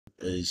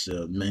is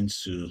meant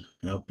to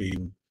help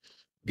you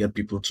get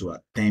people to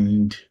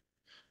attend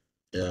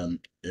the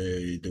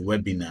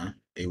webinar.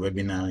 A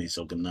webinar is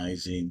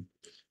organizing,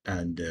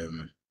 and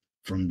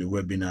from the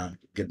webinar,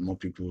 get more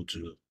people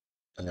to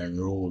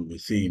enroll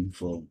with him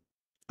for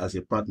as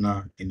a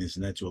partner in his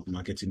network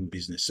marketing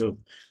business. So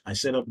I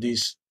set up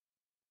this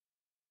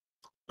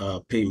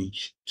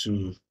page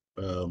to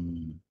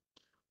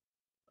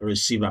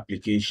receive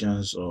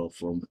applications or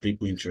from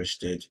people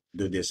interested.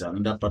 Though there's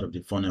another part of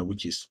the funnel,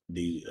 which is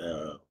the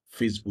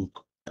Facebook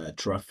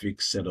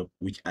traffic setup,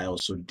 which I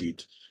also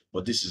did.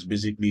 But this is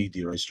basically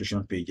the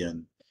registration page.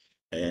 And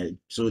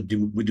so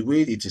with the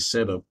way it is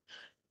set up,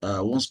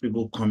 once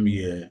people come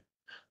here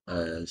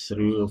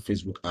through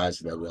Facebook ads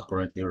that we are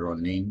currently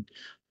running,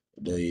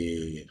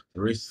 they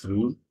read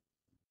through,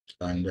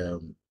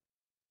 and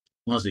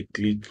once they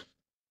click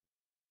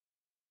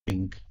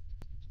link,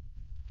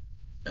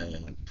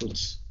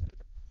 put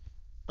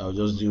I'll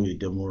just do a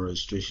demo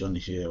registration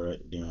here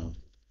right now.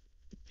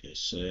 Okay,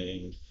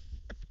 say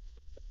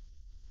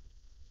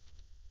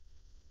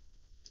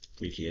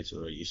click here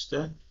to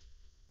register.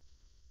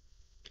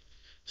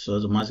 So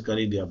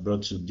automatically they are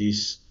brought to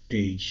this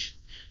page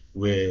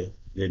where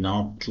they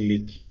now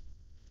click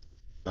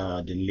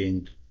the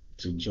link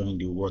to join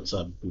the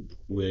WhatsApp group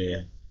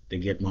where they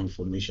get more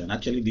information.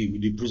 Actually,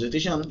 the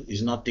presentation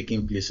is not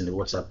taking place in the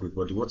WhatsApp group,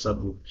 but the WhatsApp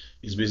group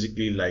is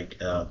basically like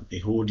a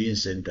holding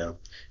center,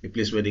 a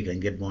place where they can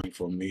get more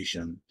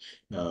information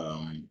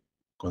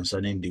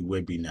concerning the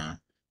webinar.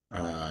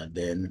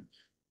 Then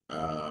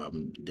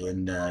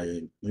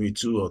maybe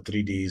 2 or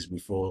 3 days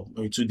before,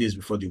 maybe 2 days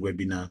before the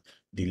webinar,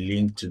 the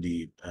link to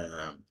the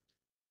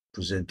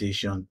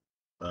presentation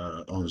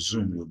on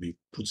Zoom will be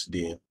put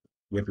there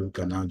where people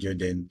can now join.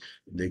 Then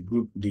the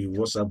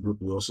WhatsApp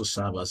group will also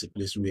serve as a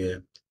place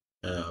where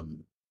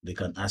they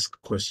can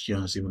ask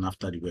questions even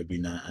after the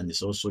webinar, and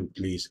it's also a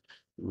place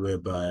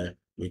whereby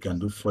we can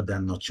do further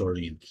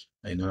nurturing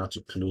in order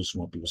to close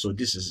more people. So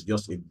this is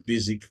just a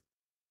basic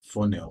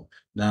funnel.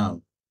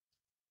 Now,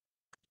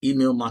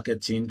 email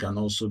marketing can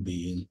also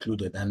be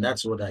included, and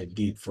that's what I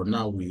did. For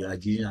now, I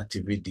didn't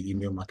activate the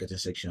email marketing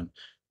section.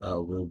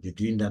 We'll be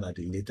doing that at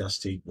a later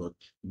stage, but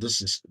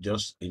this is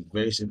just a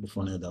very simple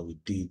funnel that we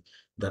did,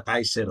 that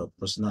I set up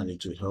personally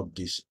to help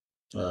this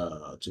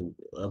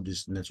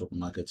network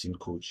marketing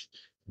coach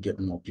get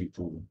more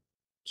people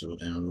to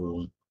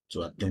enroll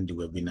to attend the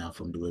webinar.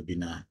 From the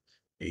webinar,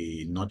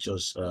 not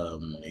just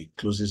it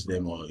closes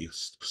them, or it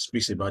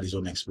speaks about his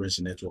own experience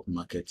in network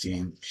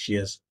marketing,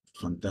 shares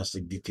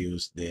fantastic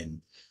details,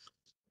 then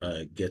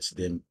gets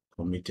them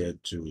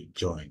committed to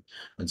join.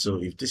 And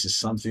so if this is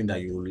something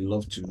that you would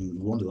love to, you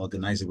want to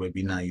organize a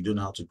webinar, you don't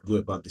know how to go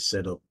about the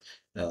setup,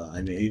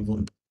 and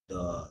even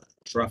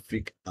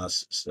traffic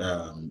as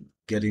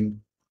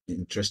getting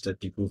interested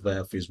people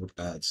via Facebook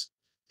ads,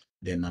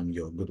 then I'm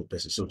your go-to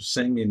person. So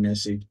send me a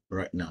message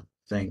right now.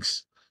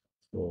 Thanks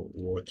for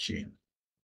watching.